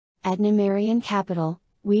At Numerian Capital,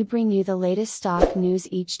 we bring you the latest stock news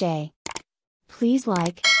each day. Please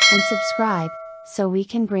like and subscribe so we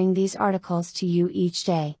can bring these articles to you each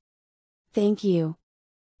day. Thank you.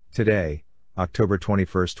 Today, October 21,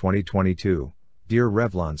 2022, dear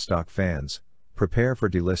Revlon stock fans, prepare for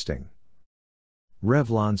delisting.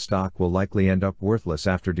 Revlon stock will likely end up worthless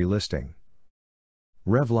after delisting.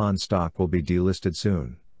 Revlon stock will be delisted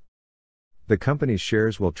soon. The company's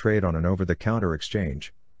shares will trade on an over-the-counter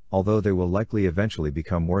exchange, although they will likely eventually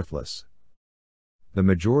become worthless. The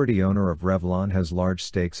majority owner of Revlon has large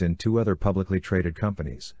stakes in two other publicly traded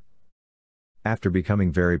companies. After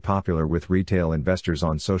becoming very popular with retail investors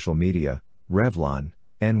on social media, Revlon,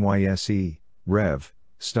 NYSE, REV,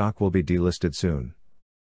 stock will be delisted soon.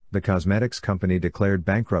 The cosmetics company declared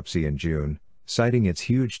bankruptcy in June, citing its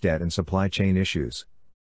huge debt and supply chain issues.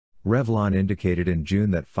 Revlon indicated in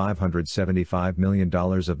June that $575 million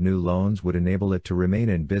of new loans would enable it to remain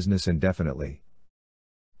in business indefinitely.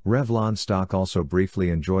 Revlon stock also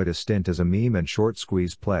briefly enjoyed a stint as a meme and short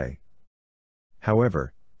squeeze play.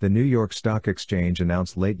 However, the New York Stock Exchange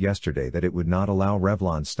announced late yesterday that it would not allow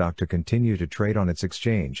Revlon stock to continue to trade on its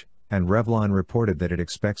exchange, and Revlon reported that it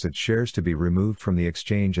expects its shares to be removed from the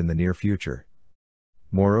exchange in the near future.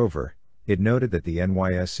 Moreover, it noted that the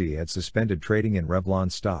NYSE had suspended trading in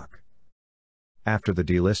Revlon stock. After the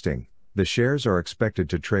delisting, the shares are expected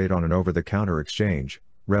to trade on an over-the-counter exchange,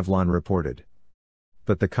 Revlon reported.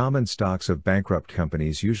 But the common stocks of bankrupt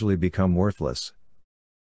companies usually become worthless.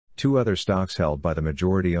 Two other stocks held by the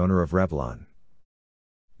majority owner of Revlon.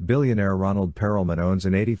 Billionaire Ronald Perelman owns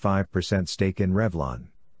an 85% stake in Revlon.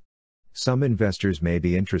 Some investors may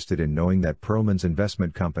be interested in knowing that Perelman's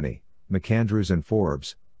investment company, McAndrews &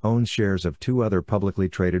 Forbes, owns shares of two other publicly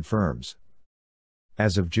traded firms.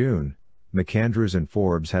 As of June, McAndrews &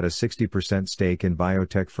 Forbes had a 60% stake in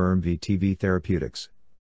biotech firm VTV Therapeutics.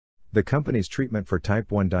 The company's treatment for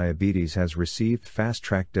type 1 diabetes has received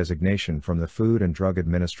fast-track designation from the Food and Drug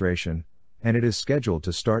Administration, and it is scheduled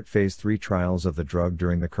to start Phase 3 trials of the drug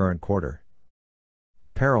during the current quarter.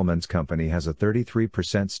 Perelman's company has a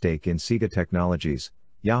 33% stake in Sega Technologies,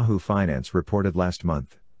 Yahoo Finance reported last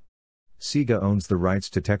month. Sega owns the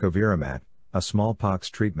rights to Tecovirimat, a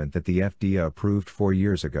smallpox treatment that the FDA approved 4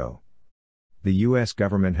 years ago. The U.S.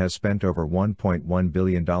 government has spent over $1.1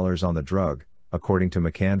 billion on the drug, according to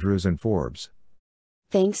McAndrews & Forbes.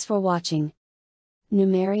 Thanks for watching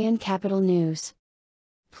Numerian Capital News.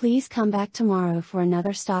 Please come back tomorrow for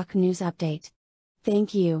another stock news update.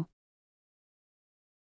 Thank you.